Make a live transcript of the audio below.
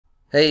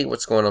Hey,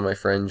 what's going on, my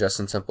friend?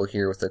 Justin Temple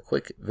here with a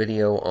quick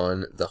video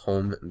on the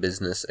Home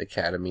Business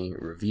Academy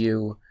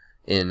review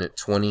in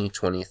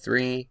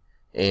 2023,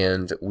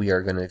 and we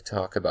are going to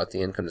talk about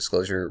the income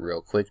disclosure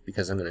real quick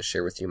because I'm going to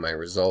share with you my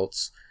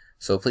results.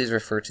 So please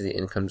refer to the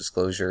income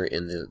disclosure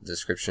in the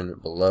description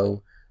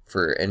below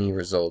for any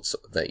results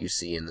that you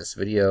see in this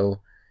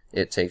video.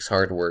 It takes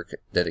hard work,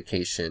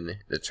 dedication,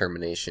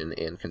 determination,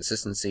 and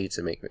consistency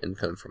to make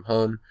income from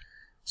home.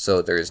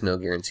 So there is no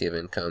guarantee of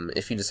income.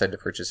 If you decide to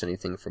purchase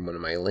anything from one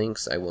of my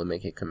links, I will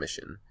make a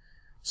commission.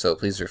 So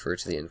please refer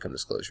to the income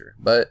disclosure.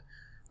 But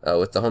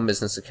with the Home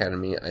Business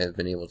Academy, I have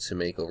been able to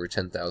make over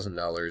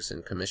 $10,000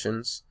 in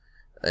commissions,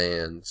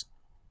 and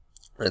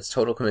that's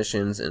total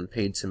commissions, and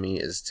paid to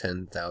me is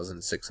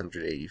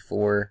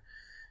 $10,684,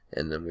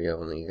 and then we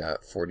only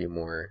got 40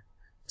 more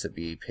to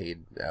be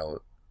paid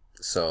out.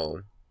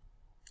 So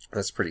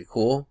that's pretty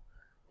cool.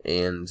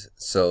 And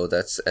so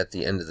that's at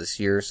the end of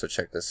this year. So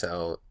check this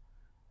out.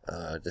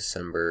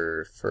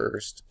 December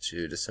 1st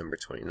to December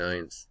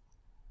 29th,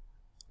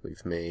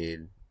 we've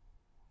made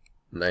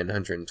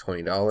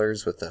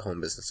 $920 with the Home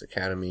Business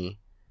Academy,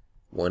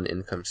 one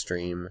income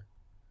stream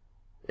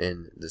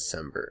in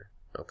December.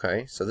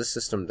 Okay, so this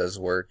system does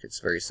work.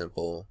 It's very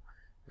simple,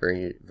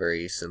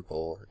 very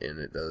simple, and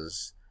it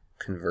does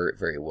convert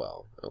very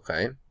well.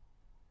 Okay,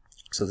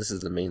 so this is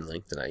the main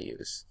link that I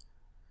use.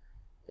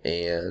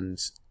 And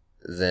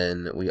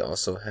then we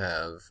also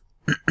have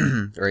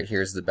right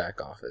here's the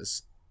back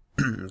office.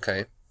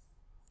 Okay,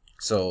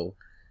 so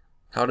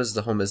how does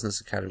the Home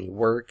Business Academy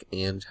work,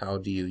 and how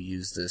do you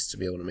use this to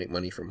be able to make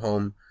money from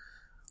home?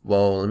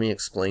 Well, let me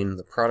explain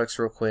the products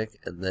real quick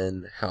and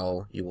then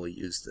how you will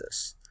use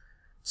this.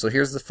 So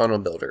here's the funnel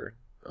builder.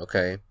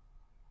 Okay,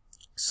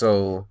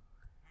 so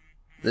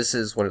this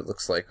is what it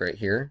looks like right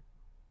here.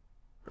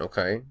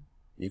 Okay,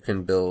 you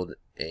can build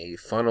a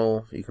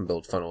funnel, you can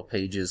build funnel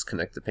pages,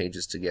 connect the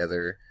pages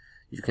together,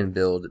 you can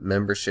build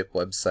membership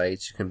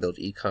websites, you can build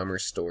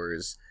e-commerce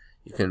stores,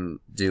 you can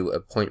do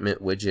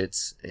appointment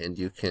widgets, and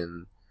you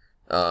can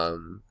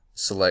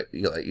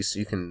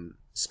you can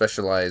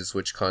specialize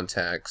which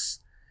contacts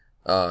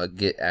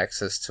get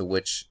access to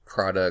which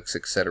products,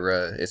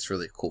 etc. It's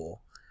really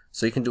cool.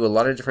 So you can do a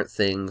lot of different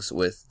things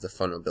with the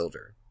funnel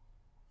builder.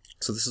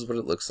 So this is what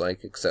it looks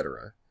like,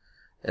 etc.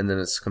 And then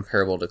it's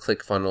comparable to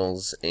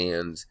ClickFunnels,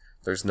 and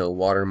there's no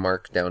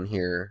watermark down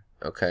here,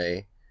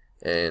 okay?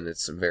 And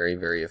it's very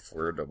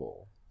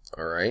affordable.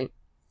 Alright?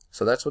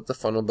 So that's what the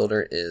funnel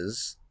builder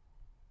is.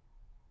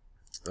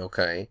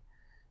 Okay,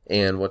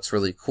 and what's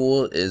really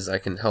cool is I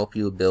can help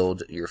you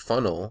build your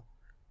funnel.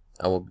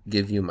 I will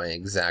give you my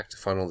exact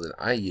funnel that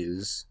I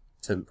use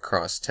to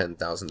cross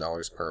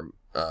 $10,000 per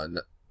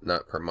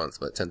not per month,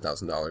 but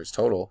 $10,000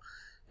 total,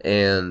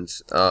 and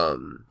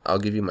I'll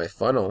give you my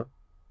funnel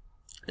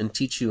and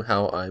teach you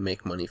how I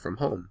make money from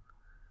home.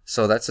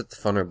 So that's at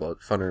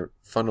the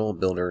funnel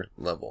builder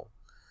level.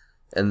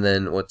 And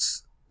then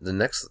what's the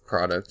next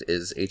product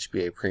is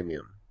HBA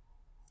Premium.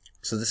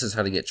 So this is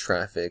how to get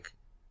traffic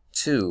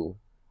to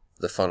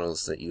the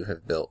funnels that you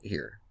have built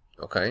here.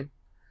 Okay,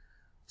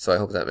 so I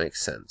hope that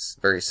makes sense.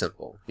 Very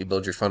simple. You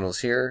build your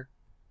funnels here,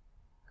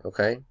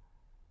 okay,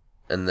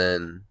 and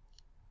then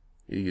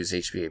you use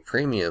HBA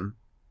Premium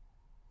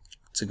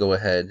to go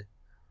ahead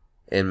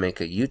and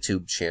make a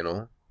YouTube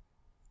channel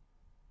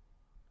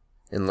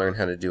and learn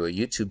how to do a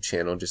YouTube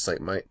channel just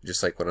like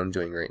what I'm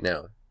doing right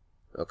now,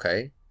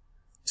 okay,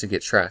 to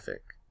get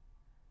traffic.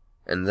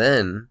 And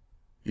then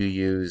you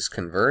use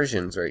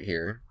conversions right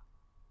here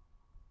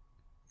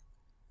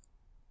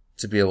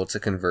to be able to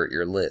convert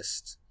your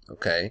list.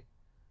 Okay,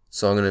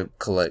 so I'm going to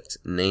collect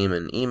name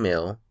and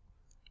email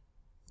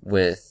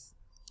with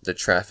the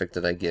traffic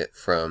that I get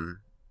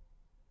from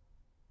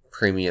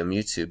premium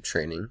YouTube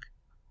training,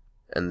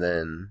 and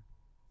then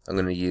I'm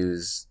going to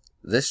use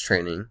this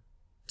training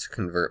to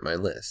convert my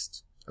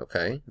list.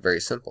 Okay, very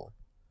simple.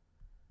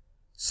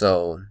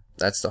 So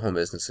that's the Home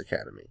Business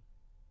Academy.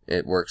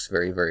 It works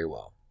very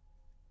well.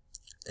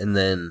 And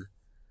then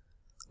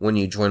when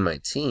you join my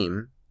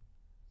team,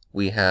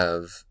 we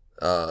have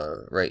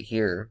right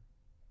here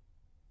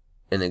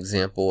an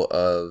example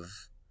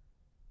of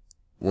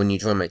when you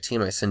join my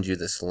team. I send you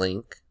this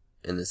link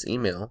in this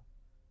email,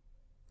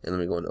 and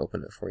let me go and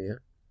open it for you.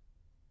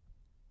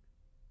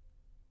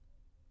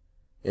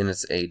 And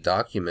it's a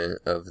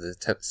document of the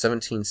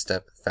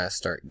 17-step fast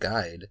start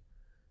guide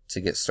to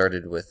get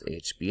started with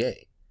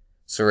HBA.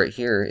 So right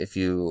here, if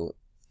you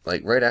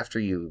right after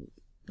you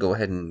go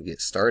ahead and get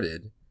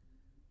started,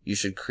 you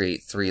should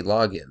create 3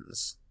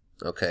 logins.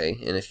 Okay,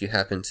 and if you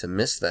happen to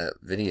miss that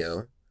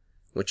video,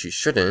 which you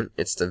shouldn't,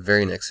 it's the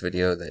very next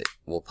video that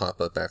will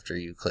pop up after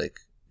you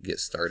click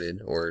get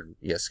started or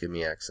yes, give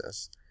me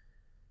access.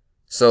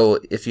 So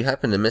if you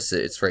happen to miss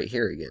it, it's right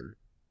here again.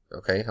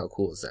 Okay, how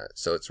cool is that?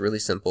 So it's really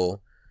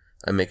simple.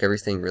 I make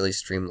everything really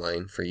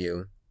streamlined for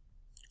you.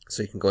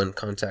 So you can go and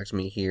contact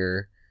me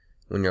here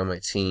when you're on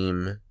my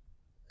team,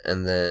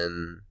 and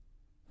then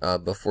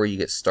before you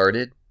get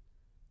started,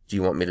 do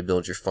you want me to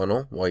build your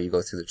funnel while you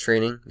go through the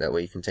training? That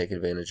way you can take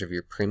advantage of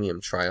your premium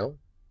trial.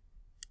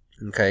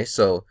 Okay,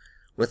 so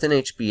within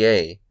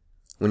HBA,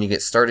 when you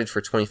get started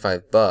for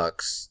 25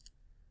 bucks,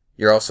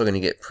 you're also going to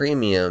get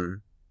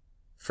premium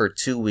for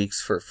 2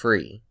 weeks for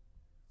free.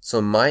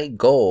 So my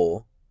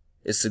goal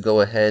is to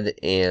go ahead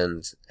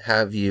and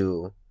have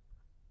you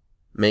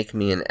make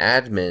me an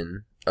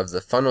admin of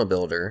the funnel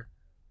builder.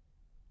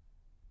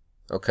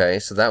 Okay,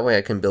 so that way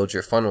I can build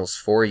your funnels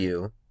for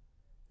you,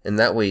 and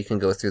that way you can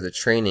go through the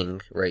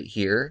training right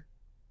here,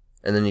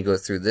 and then you go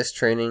through this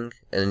training,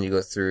 and then you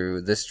go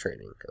through this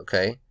training.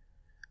 Okay,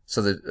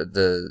 so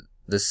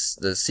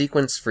the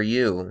sequence for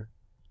you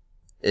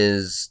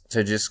is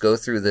to just go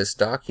through this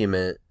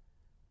document,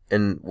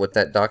 and what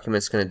that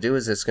document's going to do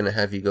is it's going to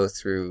have you go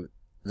through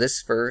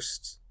this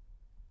first,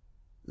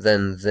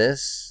 then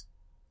this,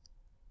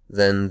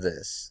 then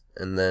this,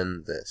 and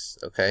then this.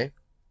 Okay,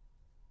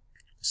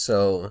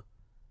 so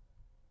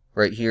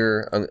right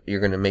here,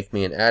 you're going to make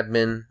me an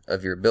admin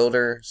of your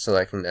builder so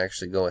I can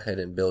actually go ahead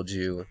and build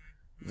you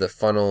the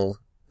funnel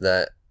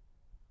that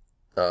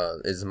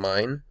is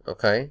mine.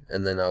 Okay,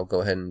 and then I'll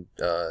go ahead and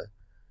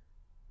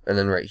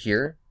then right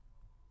here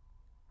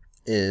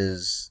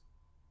is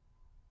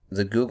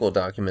the Google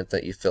document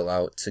that you fill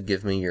out to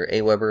give me your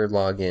Aweber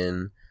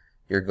login,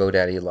 your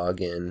GoDaddy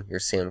login, your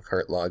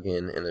Samcart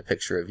login, and a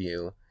picture of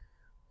you,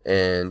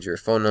 and your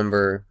phone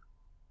number,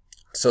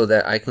 so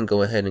that I can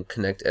go ahead and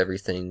connect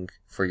everything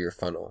for your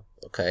funnel.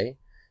 Okay,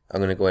 I'm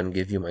going to go ahead and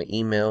give you my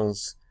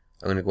emails.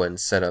 I'm going to go ahead and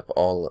set up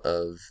all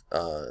of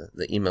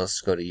the emails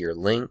to go to your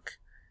link,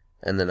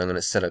 and then I'm going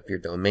to set up your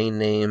domain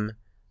name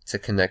to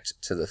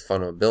connect to the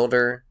funnel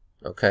builder.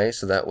 Okay,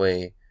 so that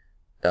way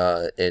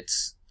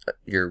it's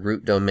your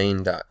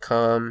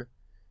rootdomain.com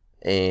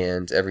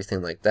and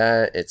everything like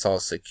that. It's all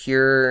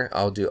secure.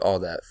 I'll do all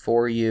that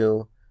for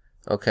you.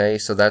 Okay,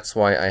 so that's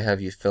why I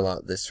have you fill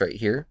out this right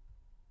here.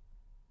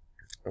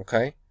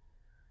 Okay,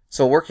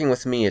 so working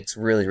with me, it's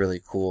really,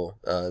 really cool.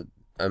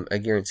 I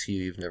guarantee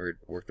you've never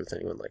worked with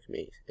anyone like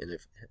me, and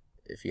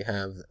if you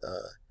have,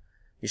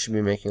 you should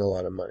be making a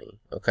lot of money.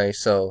 Okay,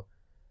 so,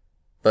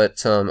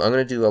 but I'm going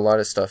to do a lot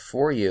of stuff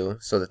for you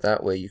so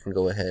that way you can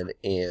go ahead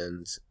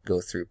and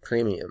go through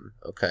premium.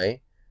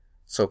 Okay,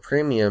 so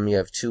premium, you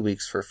have 2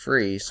 weeks for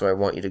free, so I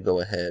want you to go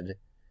ahead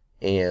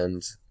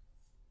and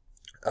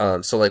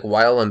so like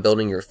while I'm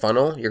building your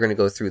funnel, you're going to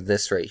go through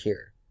this right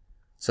here.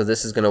 So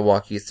this is going to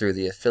walk you through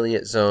the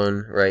affiliate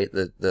zone, right?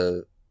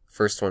 The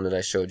first one that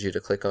I showed you to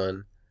click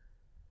on.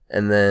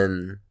 And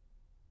then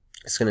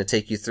it's going to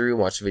take you through,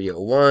 watch video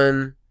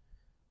 1,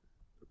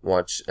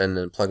 and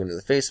then plug into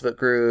the Facebook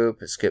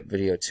group, skip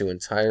video 2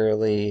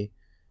 entirely,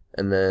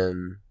 and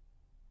then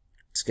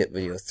skip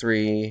video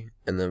 3,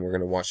 and then we're going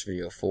to watch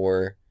video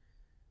 4.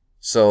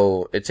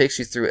 So it takes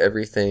you through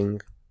everything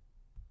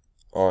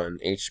on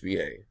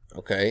HBA,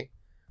 okay?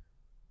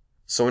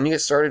 So when you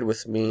get started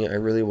with me, I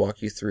really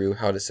walk you through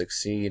how to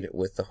succeed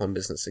with the Home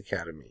Business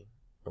Academy.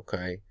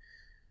 Okay,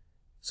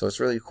 so it's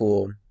really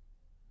cool,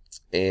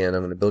 and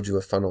I'm going to build you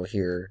a funnel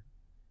here.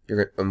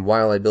 And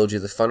while I build you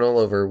the funnel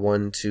over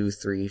 1, 2,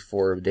 3,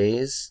 4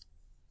 days,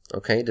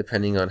 okay,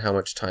 depending on how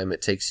much time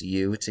it takes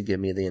you to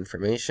give me the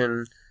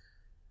information,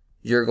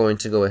 you're going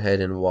to go ahead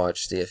and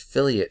watch the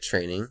affiliate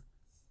training.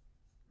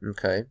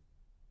 Okay,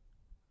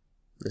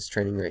 this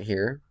training right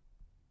here.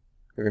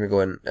 We're going to go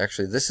ahead and,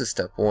 actually, this is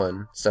step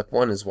 1. Step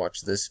 1 is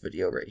watch this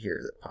video right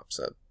here that pops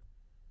up.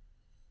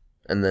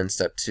 And then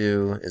step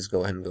 2 is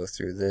go ahead and go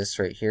through this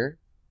right here.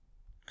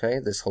 Okay,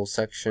 this whole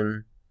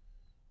section.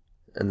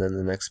 And then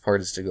the next part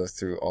is to go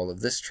through all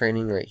of this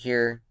training right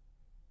here.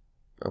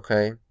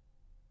 Okay,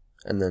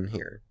 and then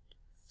here.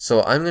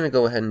 So I'm going to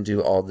go ahead and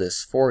do all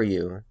this for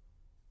you,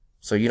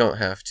 so you don't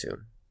have to.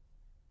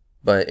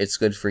 But it's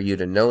good for you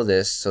to know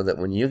this so that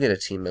when you get a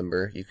team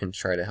member, you can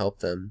try to help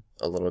them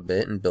a little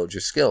bit and build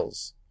your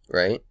skills,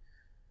 right?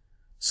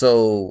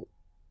 So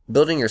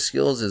building your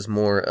skills is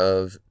more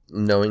of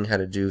knowing how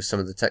to do some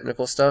of the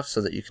technical stuff so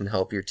that you can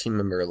help your team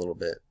member a little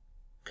bit,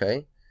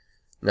 okay?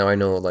 Now I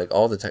know like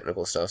all the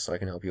technical stuff, so I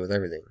can help you with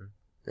everything,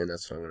 and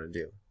that's what I'm going to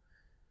do.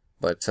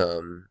 But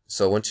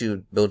so once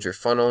you build your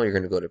funnel, you're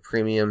going to go to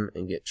premium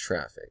and get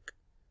traffic,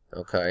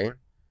 okay?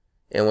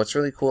 And what's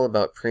really cool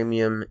about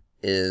premium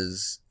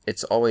is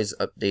it's always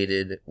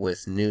updated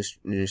with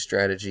new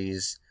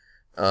strategies.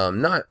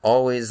 Not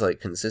always like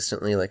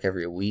consistently, like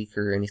every week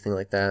or anything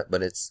like that,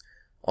 but it's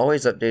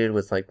always updated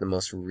with like the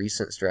most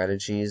recent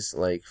strategies.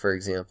 Like for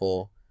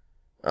example,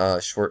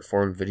 short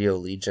form video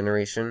lead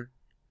generation.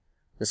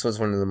 This was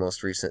one of the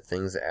most recent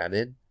things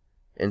added,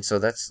 and so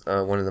that's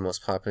one of the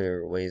most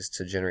popular ways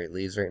to generate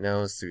leads right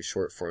now is through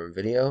short form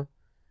video,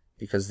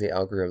 because the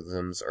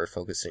algorithms are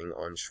focusing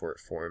on short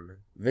form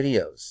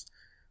videos.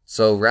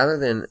 So rather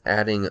than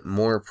adding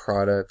more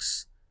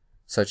products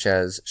such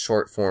as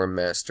short form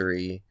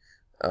mastery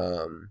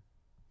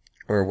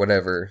or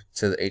whatever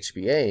to the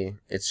HBA,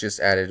 it's just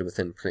added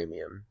within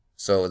premium.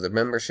 So the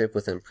membership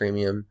within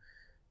premium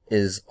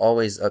is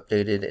always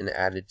updated and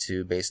added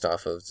to based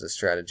off of the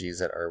strategies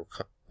that are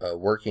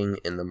working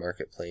in the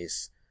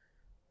marketplace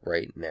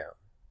right now.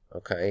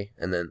 Okay,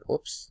 and then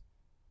whoops,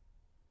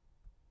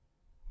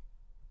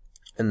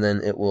 and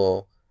then it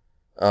will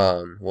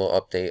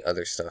We'll update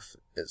other stuff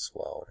as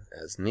well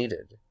as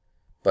needed.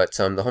 But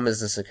the Home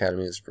Business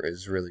Academy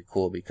is really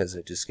cool because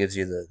it just gives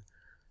you the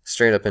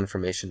straight up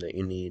information that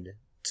you need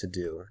to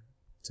do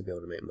to be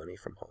able to make money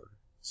from home.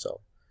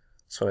 So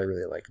that's what I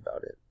really like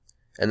about it.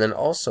 And then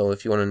also,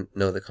 if you want to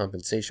know the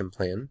compensation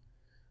plan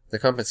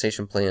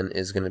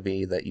is going to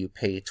be that you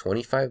pay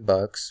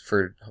 $25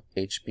 for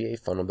HBA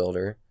Funnel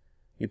Builder,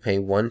 you pay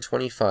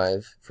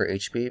 $125 for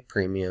HBA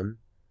Premium,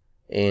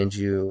 and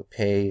you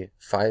pay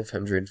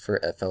 $500 for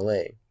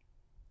FLA.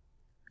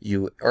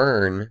 You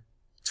earn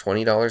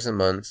 $20 a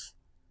month,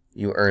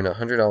 you earn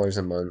 $100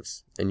 a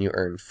month, and you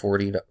earn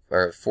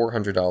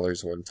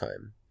 $400 one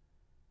time.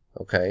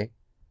 Okay?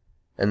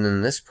 And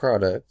then this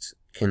product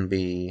can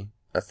be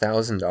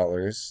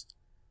 $1,000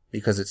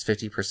 because it's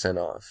 50%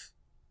 off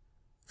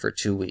for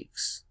 2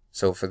 weeks.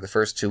 So for the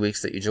first 2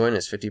 weeks that you join,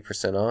 it's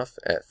 50% off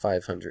at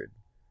 $500.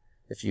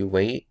 If you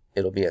wait,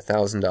 it'll be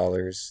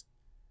 $1,000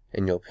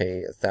 and you'll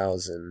pay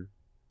 $1,000,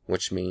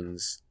 which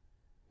means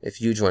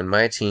if you join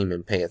my team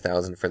and pay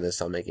 $1,000 for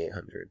this, I'll make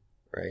 $800,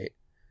 right?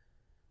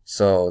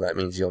 So that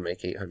means you'll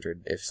make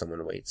 $800 if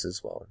someone waits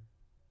as well.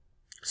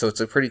 So it's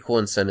a pretty cool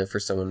incentive for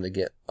someone to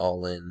get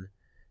all in.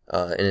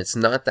 And it's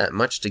not that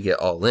much to get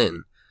all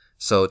in.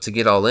 So to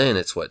get all in,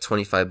 it's what,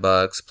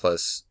 $25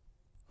 plus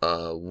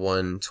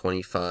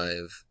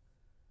 125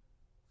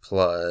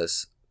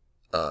 plus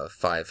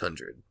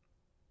 500,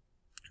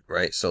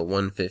 right? So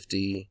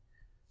 150,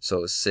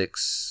 so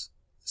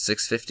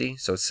 $650,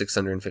 so it's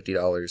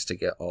 $650 to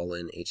get all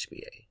in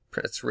HBA.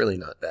 It's really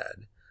not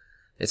bad.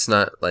 It's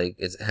not like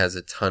it has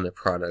a ton of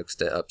products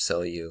to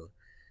upsell you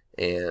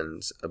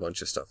and a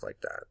bunch of stuff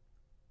like that.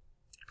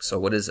 So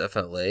what is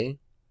FLA?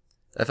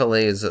 FLA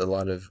is a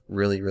lot of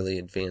really, really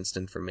advanced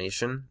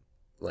information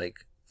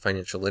like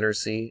financial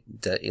literacy,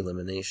 debt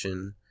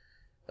elimination,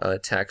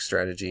 tax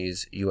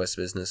strategies, U.S.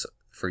 business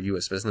for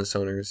U.S. business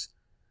owners,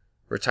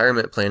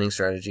 retirement planning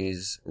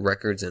strategies,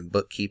 records and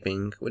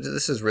bookkeeping.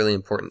 This is really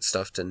important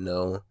stuff to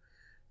know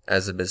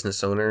as a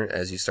business owner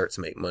as you start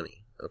to make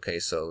money. Okay,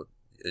 so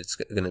it's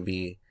going to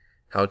be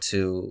how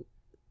to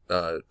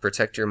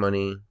protect your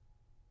money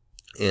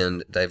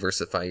and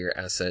diversify your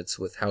assets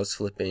with house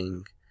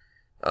flipping,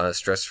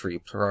 stress-free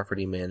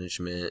property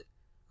management,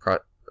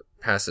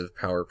 passive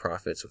power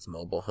profits with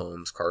mobile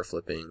homes, car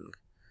flipping,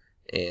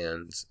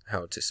 and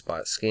how to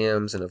spot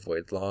scams and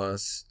avoid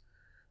loss.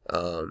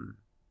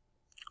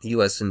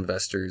 U.S.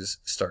 investors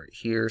start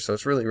here, so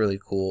it's really, really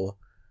cool.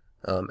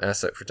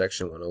 Asset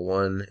Protection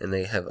 101, and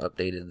they have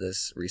updated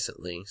this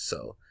recently,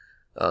 so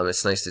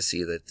it's nice to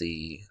see that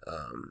the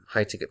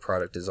high-ticket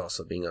product is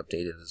also being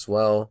updated as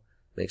well.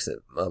 Makes it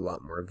a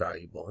lot more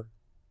valuable.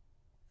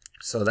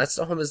 So that's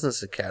the Home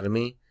Business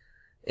Academy,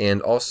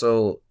 and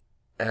also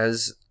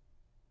as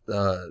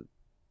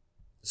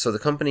so the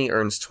company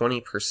earns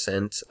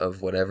 20%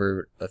 of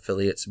whatever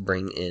affiliates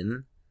bring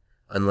in,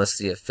 unless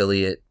the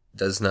affiliate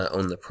does not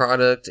own the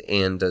product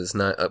and does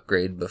not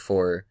upgrade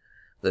before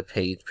the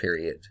paid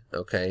period.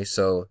 Okay,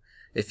 so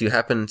if you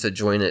happen to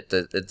join it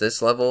at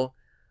this level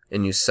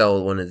and you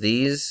sell one of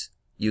these,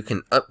 you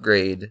can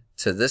upgrade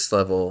to this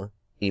level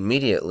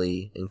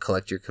immediately and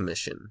collect your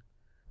commission.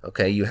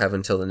 Okay, you have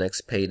until the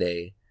next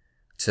payday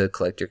to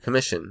collect your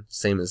commission,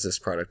 same as this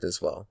product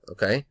as well.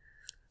 Okay,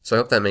 so I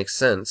hope that makes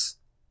sense.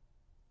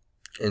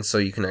 And so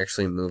you can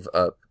actually move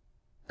up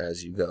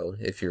as you go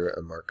if you're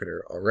a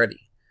marketer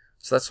already.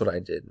 So that's what I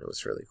did. It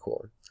was really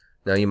cool.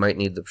 Now you might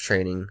need the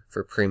training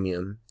for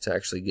premium to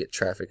actually get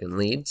traffic and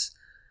leads.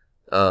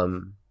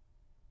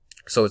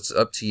 So it's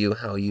up to you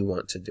how you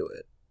want to do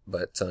it.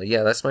 But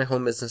yeah, that's my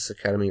Home Business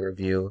Academy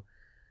review.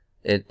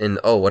 And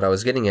what I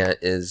was getting at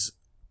is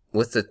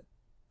with the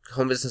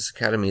Home Business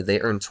Academy, they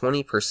earn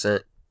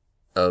 20%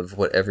 of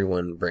what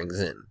everyone brings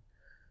in,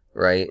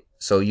 right?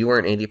 So you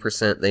earn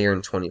 80%, they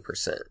earn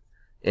 20%.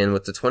 And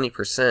with the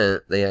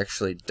 20%, they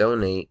actually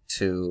donate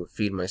to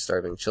Feed My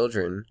Starving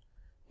Children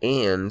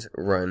and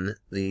run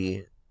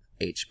the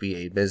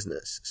HBA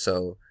business.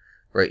 So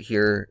right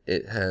here,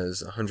 it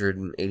has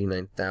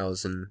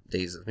 189,000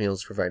 days of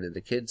meals provided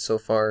to kids so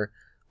far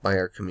by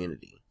our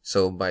community.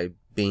 So by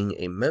being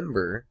a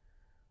member,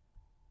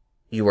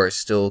 you are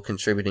still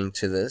contributing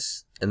to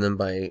this, and then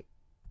by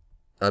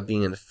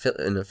being an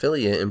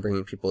affiliate and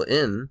bringing people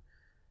in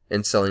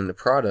and selling the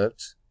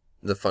product,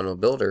 the funnel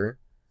builder,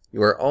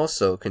 you are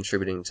also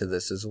contributing to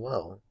this as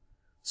well.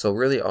 So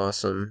really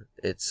awesome.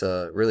 It's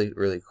really,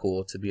 really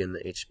cool to be in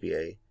the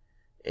HBA,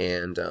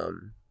 and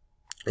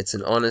it's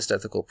an honest,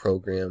 ethical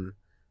program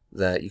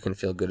that you can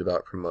feel good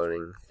about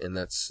promoting, and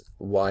that's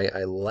why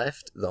I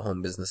left the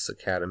Home Business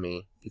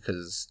Academy,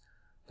 because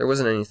there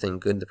wasn't anything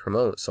good to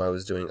promote, so I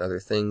was doing other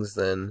things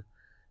then,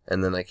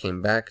 and then I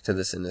came back to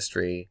this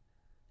industry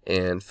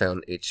and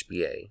found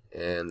HBA,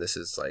 and this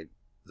is like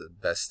the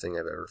best thing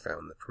I've ever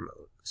found to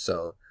promote.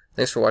 So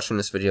thanks for watching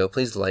this video.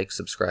 Please like,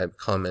 subscribe,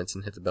 comment,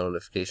 and hit the bell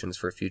notifications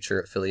for future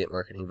affiliate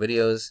marketing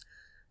videos.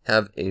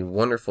 Have a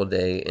wonderful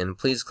day, and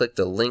please click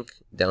the link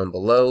down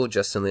below,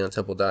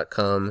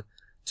 justinleontemple.com,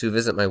 to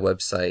visit my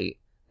website,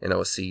 and I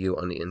will see you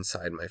on the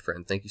inside, my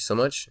friend. Thank you so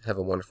much. Have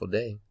a wonderful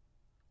day.